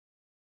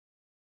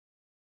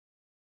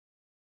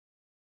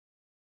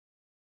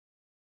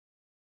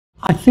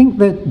I think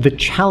that the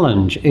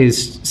challenge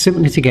is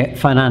simply to get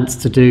finance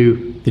to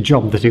do the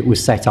job that it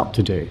was set up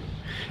to do.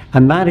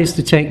 And that is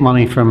to take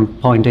money from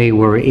point A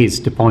where it is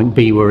to point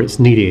B where it's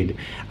needed.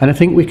 And I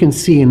think we can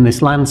see in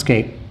this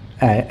landscape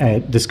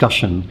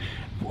discussion,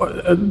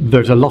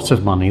 there's a lot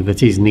of money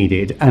that is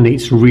needed, and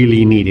it's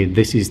really needed.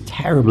 This is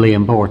terribly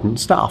important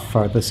stuff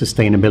for the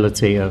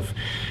sustainability of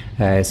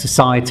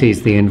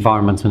societies, the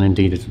environment, and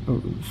indeed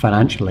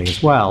financially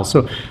as well.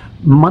 So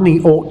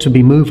money ought to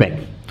be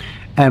moving.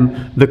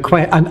 And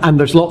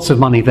there's lots of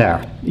money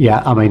there.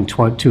 Yeah, I mean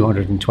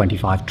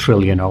 225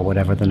 trillion or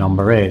whatever the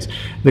number is.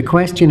 The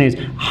question is,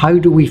 how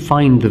do we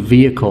find the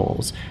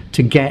vehicles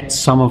to get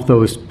some of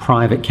those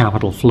private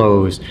capital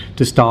flows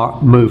to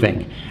start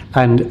moving?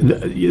 And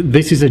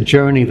this is a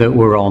journey that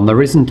we're on.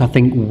 There isn't, I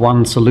think,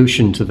 one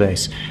solution to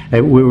this.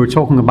 We were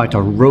talking about a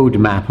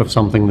roadmap of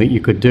something that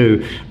you could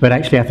do, but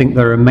actually I think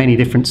there are many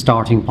different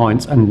starting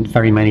points and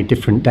very many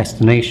different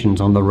destinations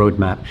on the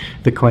roadmap.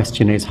 The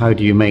question is, how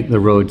do you make the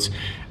roads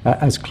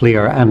as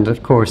clear and,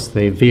 of course,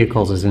 the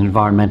vehicles as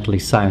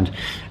environmentally sound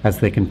as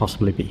they can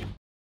possibly be?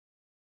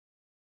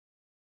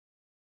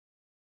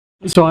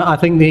 So I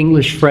think the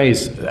English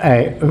phrase,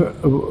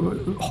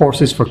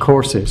 horses for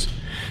courses.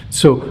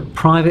 So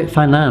private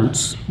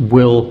finance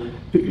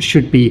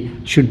should be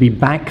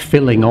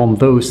backfilling on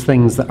those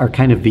things that are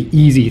kind of the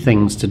easy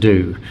things to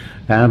do,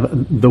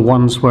 the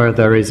ones where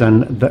there is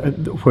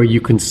where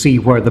you can see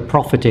where the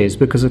profit is,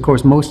 because of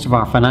course most of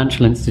our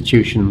financial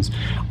institutions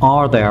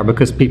are there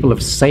because people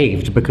have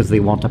saved because they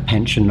want a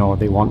pension or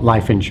they want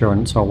life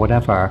insurance or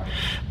whatever.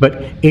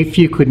 But if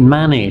you could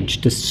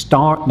manage to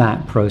start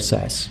that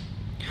process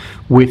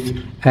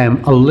with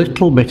a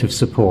little bit of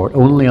support,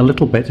 only a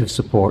little bit of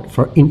support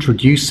for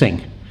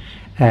introducing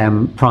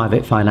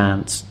private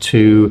finance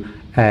to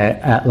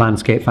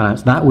landscape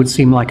finance, that would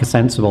seem like a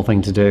sensible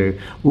thing to do.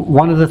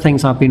 One of the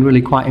things I've been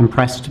really quite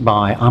impressed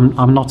by,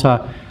 I'm not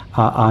a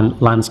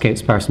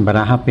landscapes person, but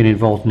I have been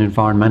involved in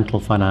environmental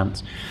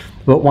finance.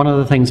 But one of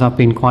the things I've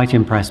been quite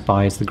impressed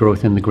by is the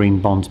growth in the green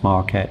bonds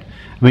market.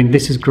 I mean,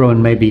 this has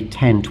grown maybe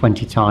 10,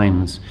 20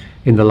 times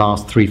in the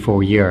last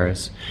 3-4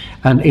 years.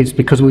 And it's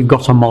because we've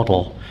got a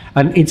model.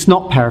 And it's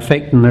not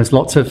perfect, and there's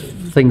lots of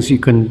things you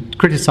can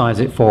criticize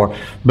it for,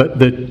 but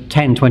the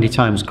 10, 20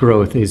 times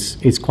growth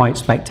is quite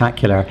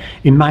spectacular.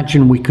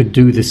 Imagine we could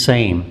do the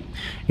same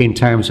in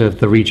terms of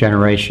the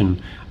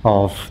regeneration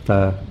of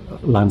the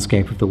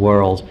landscape of the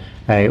world.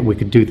 We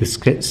could do the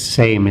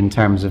same in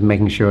terms of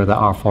making sure that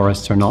our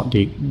forests are not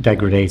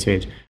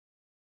degraded.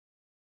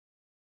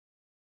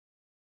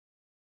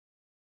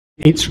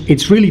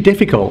 It's really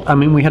difficult. I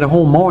mean, we had a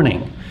whole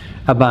morning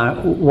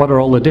about what are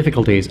all the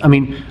difficulties. I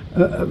mean,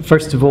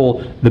 first of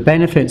all, the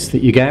benefits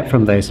that you get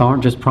from this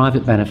aren't just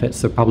private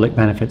benefits, they're public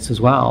benefits as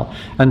well.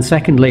 And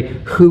secondly,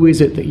 who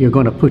is it that you're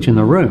going to put in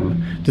the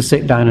room to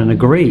sit down and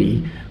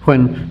agree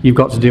when you've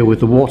got to deal with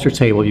the water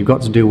table, you've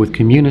got to deal with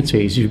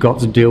communities, you've got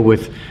to deal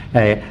with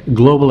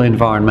global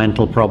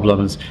environmental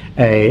problems,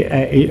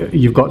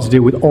 you've got to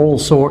deal with all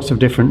sorts of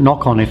different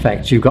knock-on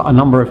effects. You've got a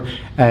number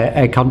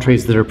of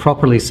countries that are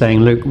properly saying,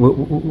 look,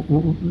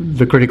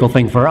 the critical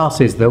thing for us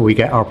is that we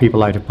get our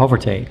people out of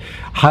poverty.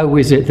 How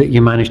is it that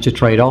you manage to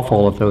trade off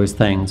all of those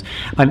things?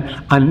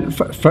 And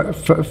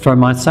for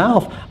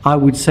myself, I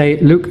would say,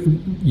 look,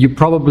 you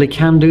probably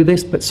can do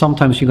this, but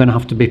sometimes you're going to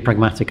have to be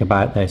pragmatic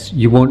about this.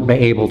 You won't be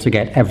able to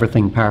get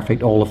everything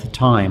perfect all of the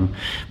time.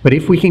 But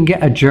if we can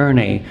get a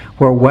journey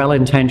where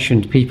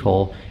well-intentioned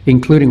people,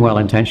 including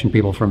well-intentioned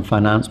people from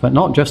finance, but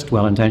not just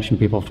well-intentioned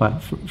people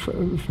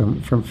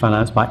from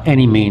finance by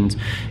any means,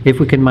 if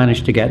we can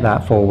manage to get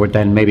that forward,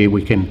 then maybe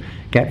we can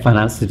get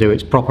finance to do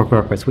its proper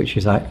purpose, which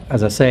is,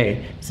 as I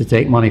say, is to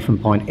take money from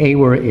point A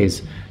where it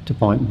is to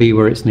point B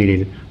where it's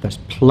needed. There's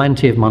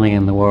plenty of money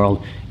in the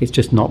world. It's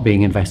just not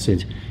being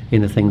invested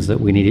in the things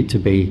that we need it to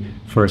be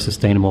for a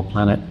sustainable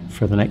planet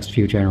for the next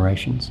few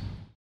generations.